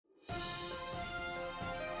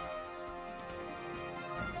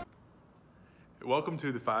Welcome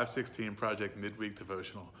to the 516 Project Midweek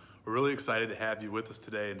devotional. We're really excited to have you with us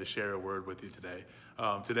today and to share a word with you today.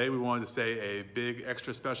 Today we wanted to say a big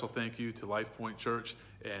extra special thank you to Lifepoint Church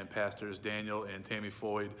and Pastors Daniel and Tammy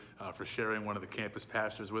Floyd for sharing one of the campus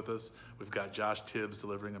pastors with us. We've got Josh Tibbs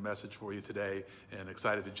delivering a message for you today, and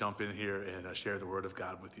excited to jump in here and share the word of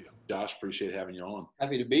God with you. Josh, appreciate having you on.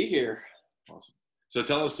 Happy to be here. Awesome. So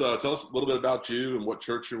tell us a little bit about you and what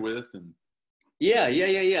church you're with. And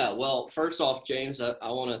Yeah. Well, first off, James, I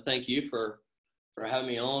want to thank you for having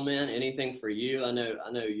me on, man. Anything for you. I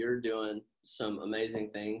know you're doing some amazing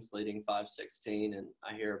things leading 516, and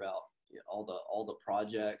I hear about all the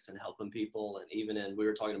projects and helping people, and even we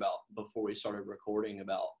were talking about before we started recording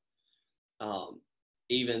about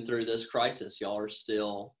even through this crisis, y'all are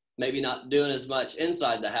still maybe not doing as much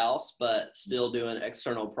inside the house, but still doing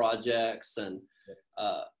external projects and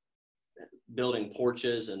building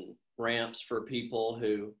porches and ramps for people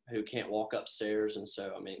who can't walk upstairs. And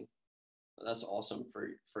so, I mean, that's awesome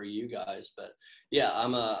for you guys. But yeah,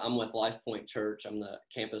 I'm with Lifepoint Church. I'm the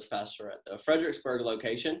campus pastor at the Fredericksburg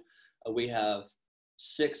location. We have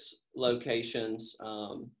 6 locations,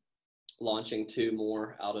 launching 2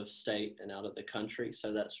 more out of state and out of the country.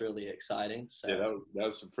 So that's really exciting. So yeah, that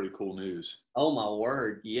was some pretty cool news. Oh my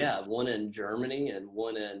word. Yeah. One in Germany and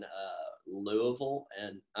one in Louisville.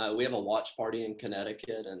 And we have a watch party in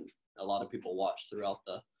Connecticut, and a lot of people watch throughout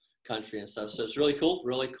the country and stuff. So it's really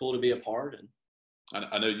cool to be a part. And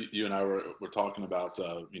I know you and I were talking about,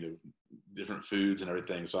 different foods and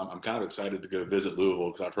everything. So I'm kind of excited to go visit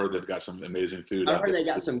Louisville because I've heard they've got some amazing food. I heard they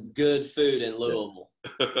got some good food in Louisville.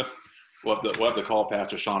 Yeah. We'll have to call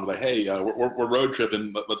Pastor Sean and be like, hey, we're road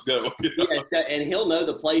tripping, let's go. Yeah, and he'll know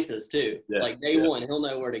the places too. Yeah, like day one, he'll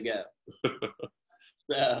know where to go.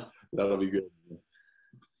 So that'll be good.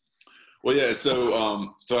 Well, yeah. So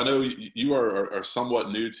I know you are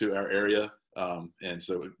somewhat new to our area, and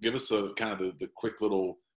so give us a kind of the quick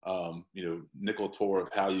little nickel tour of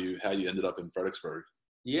how you ended up in Fredericksburg.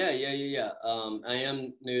 Yeah. I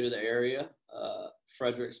am new to the area,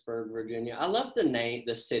 Fredericksburg, Virginia. I love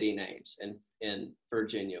the city names in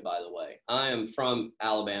Virginia, by the way. I am from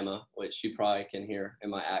Alabama, which you probably can hear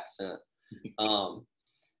in my accent.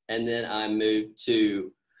 And then I moved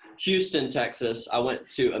to Houston, Texas. I went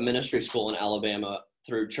to a ministry school in Alabama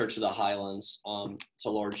through Church of the Highlands. It's a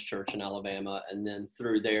large church in Alabama. And then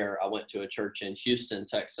through there, I went to a church in Houston,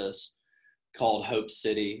 Texas called Hope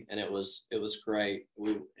City. And it was great.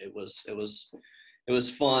 It was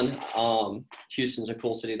fun. Houston's a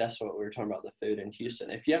cool city. That's what we were talking about, the food in Houston.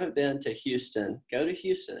 If you haven't been to Houston, go to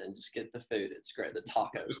Houston and just get the food. It's great. The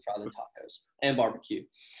tacos, try the tacos and barbecue.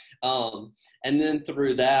 And then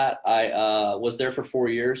through that, I was there for 4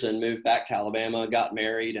 years and moved back to Alabama, got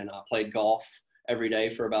married, and I played golf every day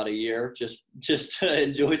for about a year, just to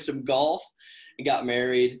enjoy some golf, and got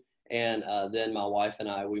married. And then my wife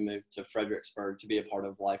and we moved to Fredericksburg to be a part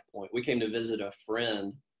of Lifepoint. We came to visit a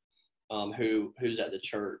friend who's at the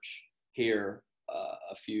church here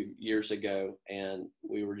a few years ago, and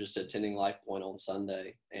we were just attending Lifepoint on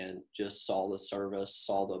Sunday and just saw the service,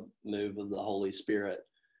 saw the move of the Holy Spirit,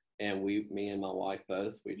 and me and my wife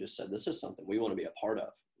both, we just said, this is something we want to be a part of.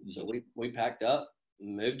 So we packed up,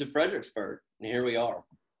 moved to Fredericksburg, and here we are.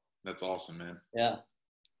 That's awesome, man. Yeah.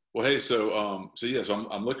 Well, hey, so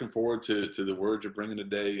I'm looking forward to the word you're bringing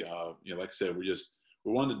today. Like I said, we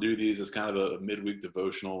wanted to do these as kind of a midweek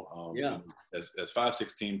devotional. As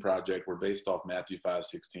 516 Project, we're based off Matthew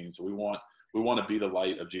 5:16. So we want to be the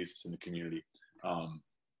light of Jesus in the community.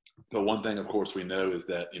 But one thing, of course, we know is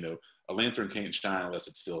that, a lantern can't shine unless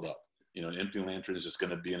it's filled up. An empty lantern is just going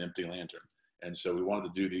to be an empty lantern. And so we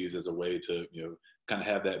wanted to do these as a way to, kind of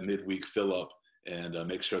have that midweek fill up and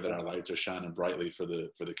make sure that our lights are shining brightly for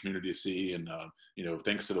the community to see, and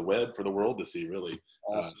thanks to the web, for the world to see, really.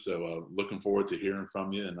 Awesome. So looking forward to hearing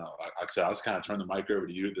from you. And like I said, I'll just kind of turn the mic over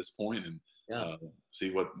to you at this point and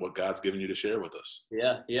see what God's given you to share with us.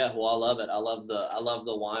 Yeah. Well, I love it. I love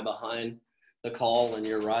the why behind the call. And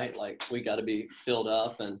you're right. Like, we got to be filled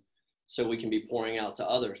up, and so we can be pouring out to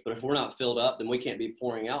others. But if we're not filled up, then we can't be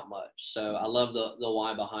pouring out much. So I love the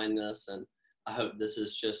why behind this, and I hope this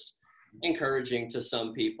is just encouraging to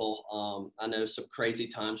some people. I know some crazy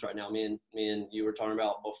times right now. Me and you were talking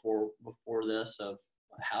about before this of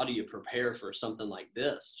how do you prepare for something like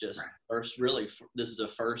this? This is a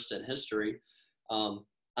first in history.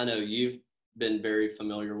 I know you've been very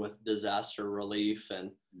familiar with disaster relief,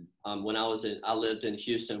 and when I lived in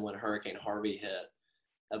Houston when Hurricane Harvey hit,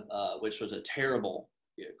 which was a terrible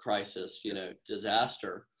crisis,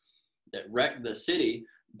 disaster that wrecked the city.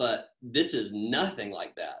 But this is nothing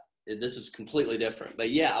like that. this is completely different.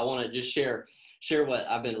 But yeah, I want to just share what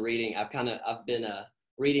I've been reading. I've been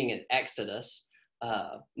reading in Exodus,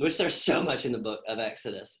 which there's so much in the book of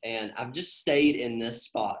Exodus, and I've just stayed in this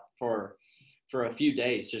spot for a few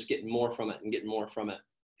days, just getting more from it.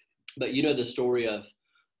 But you know the story of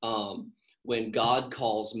when God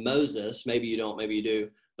calls Moses, maybe you don't, maybe you do,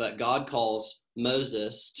 but God calls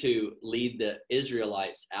Moses to lead the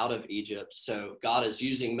Israelites out of Egypt. So God is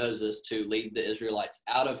using Moses to lead the Israelites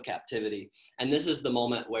out of captivity. And this is the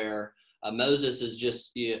moment where Moses is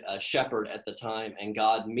just a shepherd at the time, and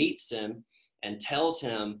God meets him and tells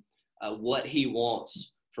him what he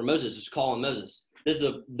wants for Moses. Just calling Moses. This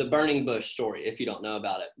is the burning bush story, if you don't know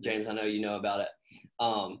about it. James, I know you know about it.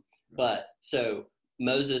 But so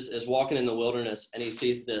Moses is walking in the wilderness, and he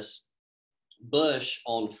sees this bush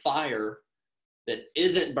on fire that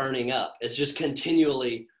isn't burning up. It's just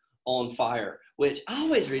continually on fire, which I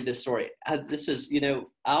always read this story. I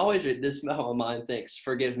always read this, my mind thinks,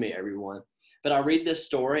 forgive me, everyone. But I read this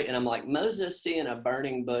story, and I'm like, Moses seeing a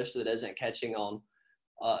burning bush that isn't catching on,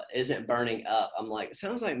 isn't burning up. I'm like,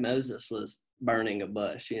 sounds like Moses was burning a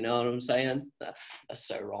bush. You know what I'm saying? That's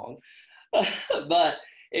so wrong. But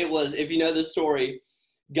it was, if you know the story,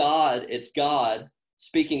 it's God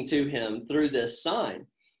speaking to him through this sign.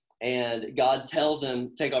 And God tells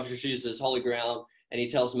him, take off your shoes, this holy ground. And he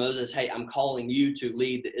tells Moses, hey, I'm calling you to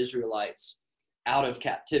lead the Israelites out of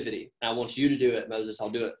captivity. And I want you to do it, Moses. I'll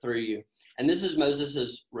do it through you. And this is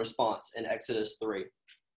Moses' response in Exodus 3,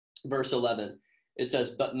 verse 11. It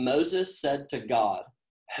says, but Moses said to God,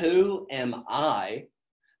 who am I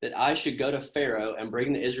that I should go to Pharaoh and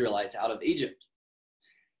bring the Israelites out of Egypt?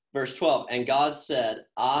 Verse 12, and God said,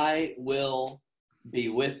 I will be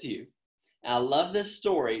with you. And I love this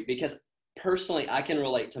story because personally I can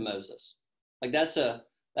relate to Moses. Like that's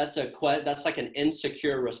like an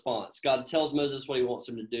insecure response. God tells Moses what he wants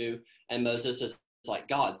him to do, and Moses is like,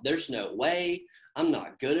 God, there's no way. I'm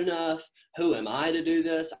not good enough. Who am I to do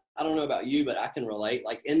this? I don't know about you, but I can relate.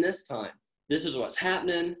 Like in this time, this is what's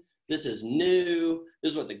happening. This is new.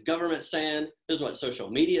 This is what the government's saying. This is what social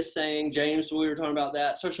media is saying. James, we were talking about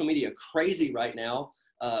that. Social media crazy right now.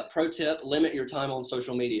 Pro tip, limit your time on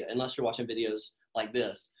social media unless you're watching videos like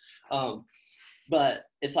this. But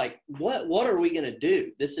it's like, what are we going to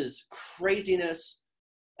do? This is craziness.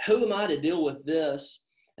 Who am I to deal with this?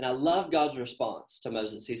 And I love God's response to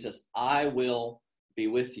Moses. He says, I will be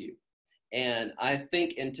with you. And I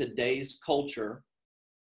think in today's culture,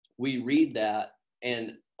 we read that,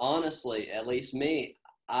 and honestly, at least me,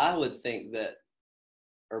 I would think that,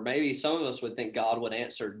 or maybe some of us would think God would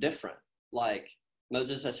answer different. Like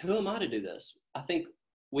Moses says, who am I to do this? I think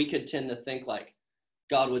we could tend to think like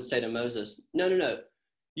God would say to Moses, no,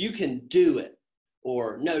 you can do it.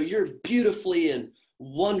 Or no, you're beautifully and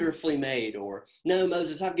wonderfully made. Or no,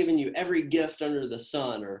 Moses, I've given you every gift under the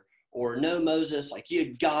sun. Or no, Moses, like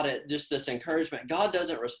you got it. Just this encouragement. God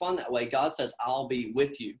doesn't respond that way. God says, I'll be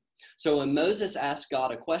with you. So when Moses asks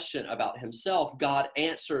God a question about himself, God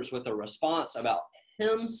answers with a response about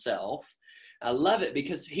himself. I love it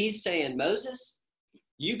because he's saying, Moses,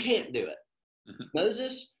 you can't do it. Mm-hmm.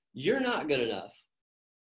 Moses, you're not good enough.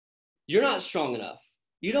 You're not strong enough.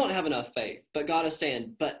 You don't have enough faith. But God is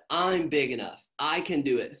saying, but I'm big enough. I can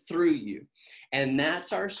do it through you. And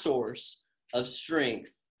that's our source of strength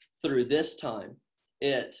through this time.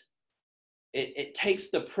 It takes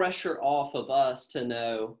the pressure off of us to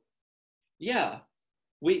know, yeah,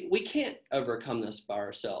 we can't overcome this by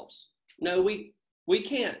ourselves. No, we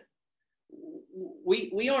can't.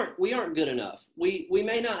 We aren't good enough. We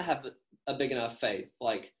may not have a big enough faith.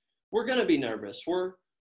 Like we're going to be nervous.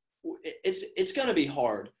 It's going to be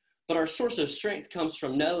hard, but our source of strength comes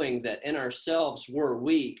from knowing that in ourselves we're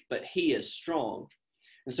weak, but he is strong.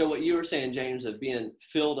 And so what you were saying, James, of being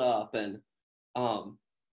filled up, and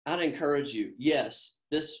I'd encourage you, yes,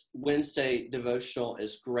 this Wednesday devotional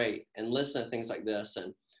is great, and listen to things like this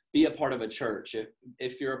and be a part of a church.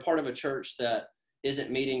 If you're a part of a church that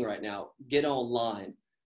isn't meeting right now, get online.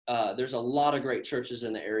 There's a lot of great churches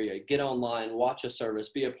in the area. Get online, watch a service,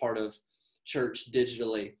 be a part of church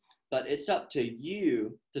digitally. But it's up to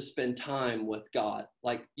you to spend time with God.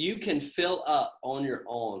 Like you can fill up on your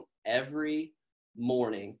own every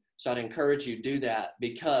morning. So I'd encourage you to do that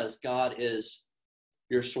because God is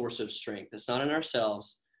your source of strength. It's not in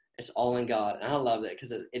ourselves. It's all in God. And I love that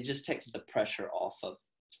because it just takes the pressure off of,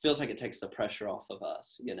 it feels like it takes the pressure off of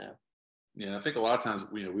us, you know? Yeah. I think a lot of times,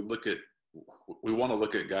 we want to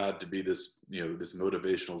look at God to be this, this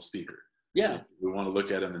motivational speaker. Yeah. We want to look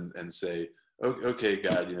at him and say, okay,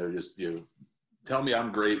 God, tell me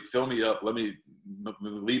I'm great. Fill me up. Let me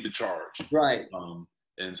lead the charge. Right.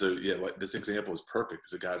 And so, yeah, like this example is perfect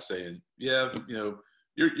because the guy's saying, yeah, you know,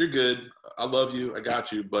 you're good. I love you. I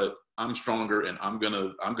got you, but I'm stronger, and I'm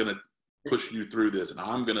gonna push you through this, and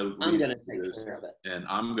I'm gonna take this, care of it, and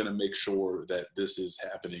I'm gonna make sure that this is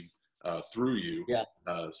happening through you. Yeah.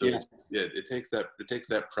 It takes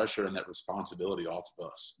that pressure and that responsibility off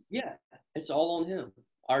of us. Yeah, it's all on him.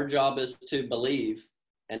 Our job is to believe,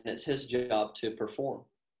 and it's his job to perform.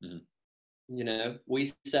 Mm-hmm. You know,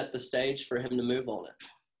 we set the stage for him to move on it.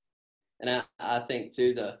 And I think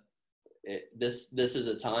too, this is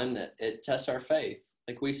a time that it tests our faith.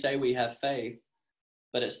 Like we say we have faith,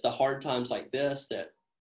 but it's the hard times like this that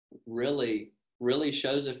really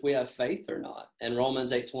shows if we have faith or not. And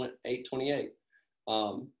Romans 8:28.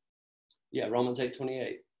 Romans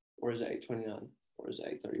 8:28. Or is it 8:29? Or is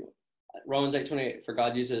it 8:31? Romans 8:28. For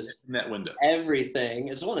God uses in that window everything.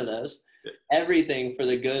 It's one of those. Yeah. Everything for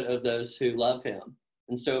the good of those who love him.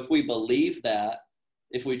 And so if we believe that,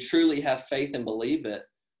 if we truly have faith and believe it,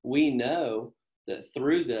 we know that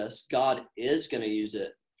through this, God is going to use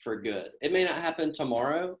it for good. It may not happen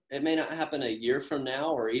tomorrow. It may not happen a year from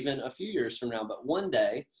now or even a few years from now, but one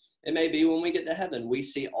day, it may be when we get to heaven, we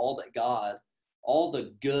see all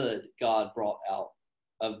the good God brought out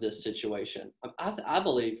of this situation. I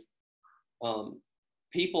believe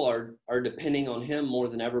people are depending on him more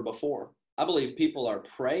than ever before. I believe people are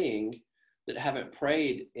praying that haven't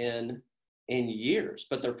prayed in years,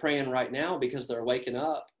 but they're praying right now because they're waking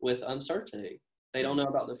up with uncertainty. They don't know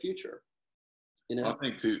about the future. You know? I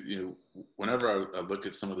think too, you know, whenever I look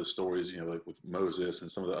at some of the stories, you know, like with Moses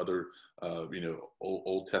and some of the other, you know,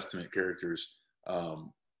 Old Testament characters,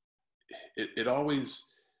 it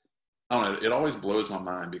always, I don't know, it always blows my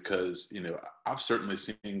mind because, you know, I've certainly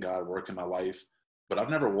seen God work in my life, but I've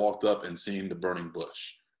never walked up and seen the burning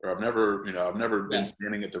bush, or I've never been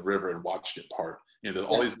standing at the river and watched it part. You know,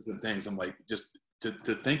 all these different things. I'm like, just to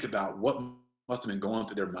think about what must have been going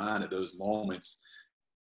through their mind at those moments,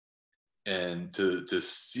 and to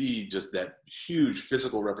see just that huge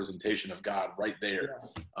physical representation of God right there,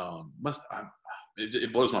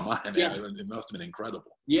 it blows my mind. Yeah. It must have been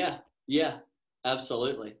incredible. Yeah,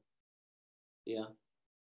 absolutely. Yeah.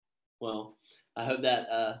 Well, I hope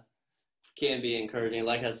that can be encouraging.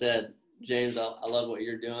 Like I said, James, I love what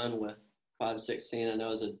you're doing with 516. I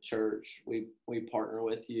know as a church, we partner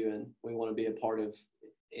with you, and we want to be a part of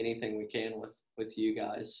anything we can with you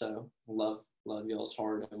guys. So love y'all's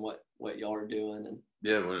heart and what y'all are doing.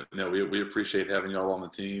 And we appreciate having y'all on the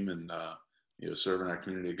team and you know, serving our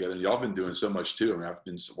community together. And y'all been doing so much too. I mean, I've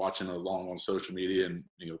been watching along on social media and,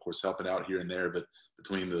 you know, of course, helping out here and there, but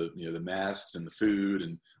between the, you know, the masks and the food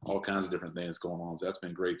and all kinds of different things going on. So that's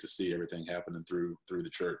been great to see everything happening through the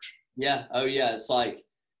church. Yeah. Oh yeah. It's like,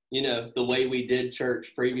 you know, the way we did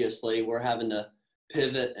church previously, we're having to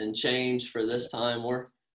pivot and change for this time.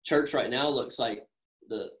 Church right now looks like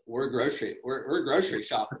we're grocery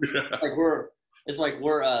shopping. It's like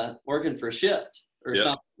we're working for Shipt or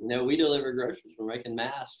something. You know, we deliver groceries. We're making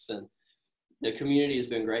masks, and the community has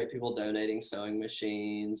been great. People donating sewing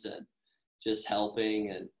machines and just helping,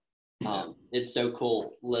 and it's so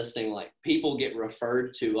cool listening. Like people get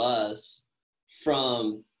referred to us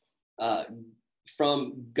from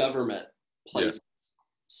government places.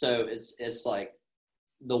 So it's like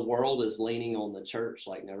the world is leaning on the church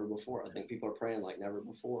like never before. I think people are praying like never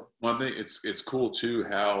before. Well, I think it's cool too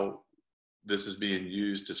how this is being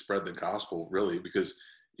used to spread the gospel, really, because,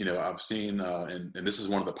 you know, I've seen, and this is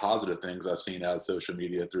one of the positive things I've seen out of social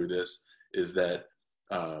media through this, is that,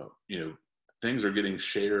 you know, things are getting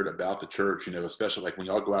shared about the church, you know, especially like when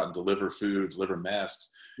y'all go out and deliver food, deliver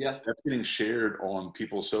masks. Yeah. That's getting shared on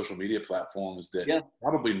people's social media platforms that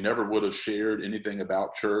probably never would have shared anything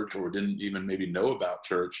about church or didn't even maybe know about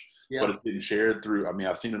church, but it's getting shared through, I mean,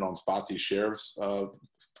 I've seen it on Spotsy Sheriff's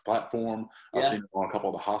platform. I've seen it on a couple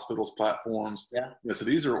of the hospitals' platforms. Yeah. You know, so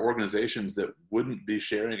these are organizations that wouldn't be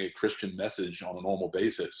sharing a Christian message on a normal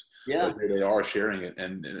basis. Yeah. But they are sharing it.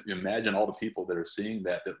 And imagine all the people that are seeing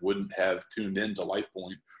that wouldn't have tuned into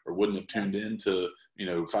Lifepoint or wouldn't have tuned into, you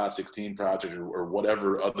know, 516 Project or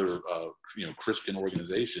whatever other, you know, Christian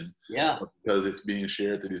organization. Yeah. Because it's being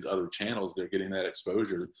shared through these other channels, they're getting that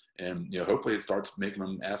exposure. And, you know, hopefully it starts making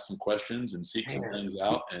them ask some questions and seek some things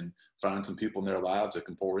out and find some people in their lives that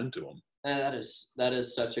can pour into them. And that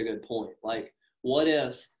is such a good point. Like, what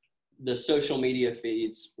if the social media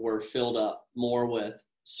feeds were filled up more with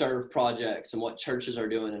serve projects and what churches are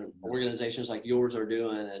doing and organizations like yours are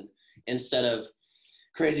doing, and instead of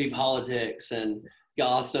crazy politics and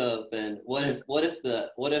gossip, and what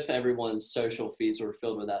if everyone's social feeds were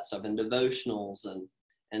filled with that stuff and devotionals and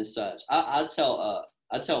I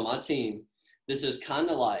tell my team, this is kind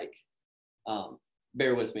of like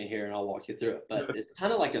bear with me here and I'll walk you through it. But it's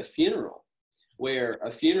kind of like a funeral, where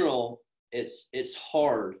a funeral, it's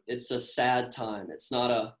hard. It's a sad time. It's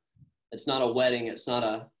not a wedding. It's not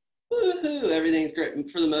a woohoo, everything's great.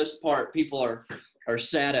 For the most part, people are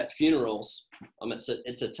sad at funerals.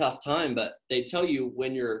 It's a tough time, but they tell you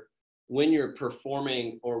when you're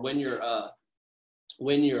performing, or when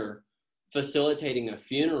you're facilitating a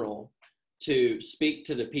funeral, to speak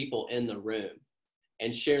to the people in the room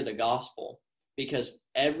and share the gospel, because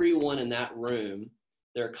everyone in that room,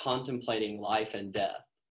 they're contemplating life and death.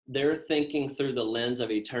 They're thinking through the lens of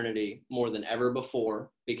eternity more than ever before,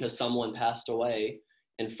 because someone passed away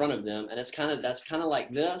in front of them. And that's kind of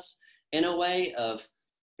like this, in a way, of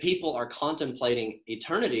people are contemplating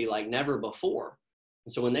eternity like never before.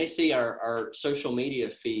 And so when they see our social media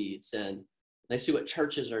feeds and they see what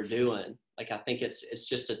churches are doing, like, I think it's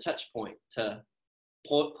just a touch point to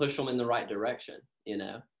push them in the right direction, you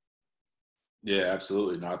know? Yeah,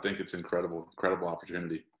 absolutely. No, I think it's incredible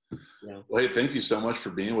opportunity. Yeah. Well, hey, thank you so much for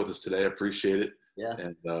being with us today. I appreciate it. Yeah.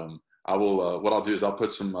 And I will. What I'll do is I'll put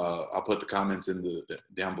the comments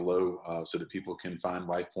down below so that people can find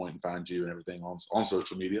Lifepoint and find you and everything on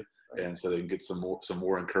social media, Right. and so they can get some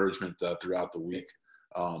more encouragement throughout the week.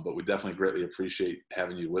 But we definitely greatly appreciate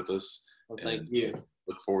having you with us. Well, thank you.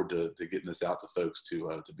 Look forward to getting this out to folks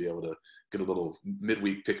to be able to get a little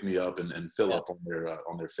midweek pick me up and fill up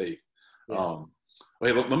on their faith. Yeah.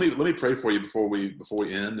 Hey, let me pray for you before we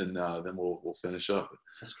end, and then we'll finish up.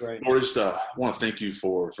 That's great. Lord, just want to thank you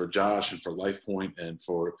for Josh and for Lifepoint and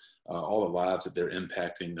for all the lives that they're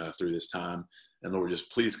impacting through this time. And Lord,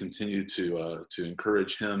 just please continue to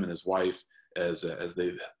encourage him and his wife as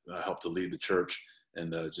they help to lead the church,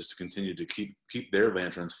 and just continue to keep their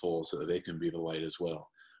lanterns full so that they can be the light as well.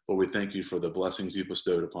 But we thank you for the blessings you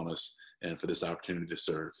bestowed upon us and for this opportunity to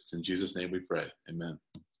serve. It's in Jesus' name we pray. Amen.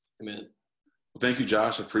 Amen. Well, thank you,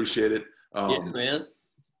 Josh. I appreciate it. Yeah, man.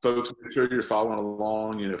 Folks, make sure you're following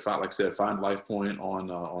along. You know, like I said, find Lifepoint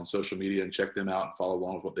on social media and check them out and follow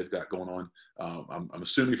along with what they've got going on. I'm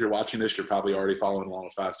assuming if you're watching this, you're probably already following along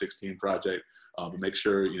with 516 Project. But make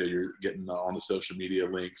sure you're getting on the social media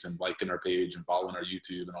links and liking our page and following our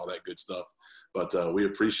YouTube and all that good stuff. But we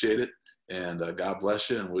appreciate it, and God bless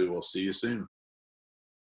you, and we will see you soon.